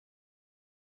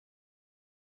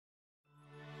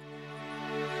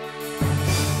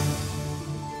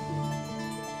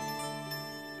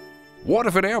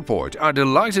Waterford Airport are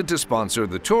delighted to sponsor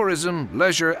the Tourism,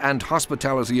 Leisure and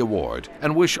Hospitality Award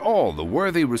and wish all the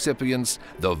worthy recipients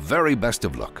the very best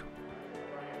of luck.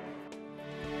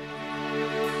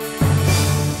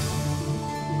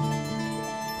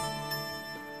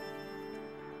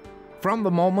 From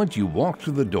the moment you walk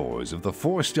through the doors of the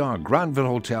 4-star Granville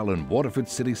Hotel in Waterford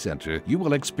City Centre, you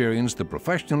will experience the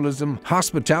professionalism,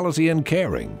 hospitality and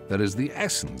caring that is the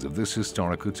essence of this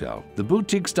historic hotel. The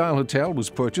boutique-style hotel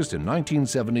was purchased in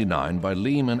 1979 by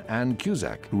Liam and Anne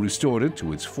Cusack, who restored it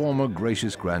to its former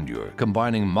gracious grandeur,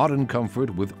 combining modern comfort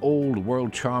with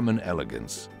old-world charm and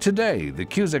elegance. Today, the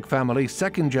Cusack family,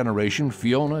 second generation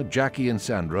Fiona, Jackie and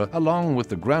Sandra, along with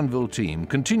the Granville team,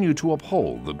 continue to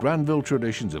uphold the Granville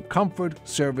traditions of comfort,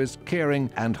 service, caring,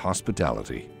 and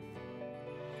hospitality.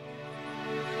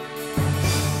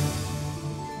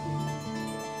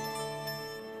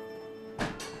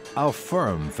 A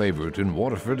firm favourite in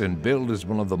Waterford and billed as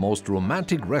one of the most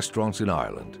romantic restaurants in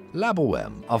Ireland, La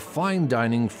Boheme, a fine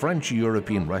dining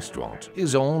French-European restaurant,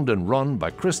 is owned and run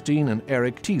by Christine and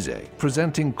Eric Tise,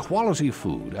 presenting quality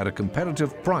food at a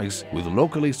competitive price with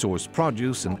locally sourced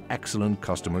produce and excellent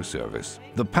customer service.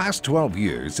 The past 12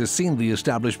 years has seen the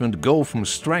establishment go from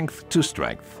strength to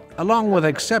strength. Along with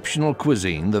exceptional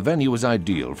cuisine, the venue is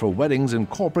ideal for weddings and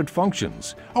corporate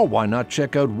functions. Or why not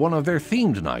check out one of their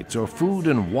themed nights or food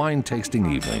and wine tasting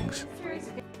evenings?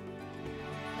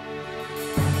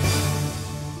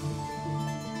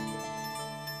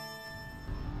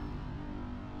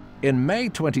 In May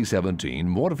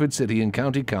 2017, Waterford City and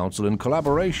County Council, in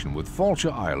collaboration with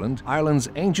Fáilte Ireland, Ireland's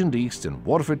Ancient East and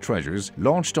Waterford Treasures,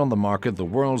 launched on the market the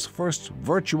world's first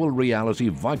virtual reality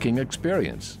Viking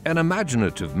experience. An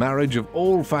imaginative marriage of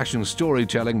old-fashioned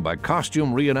storytelling by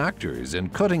costume reenactors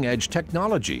and cutting-edge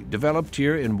technology developed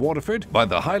here in Waterford by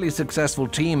the highly successful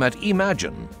team at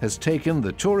Imagine has taken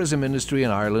the tourism industry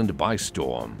in Ireland by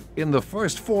storm. In the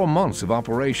first 4 months of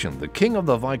operation, the King of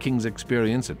the Vikings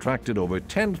experience attracted over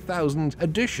 10,000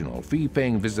 additional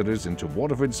fee-paying visitors into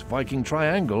Waterford's Viking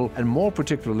Triangle and more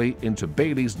particularly into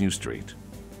Bailey's New Street.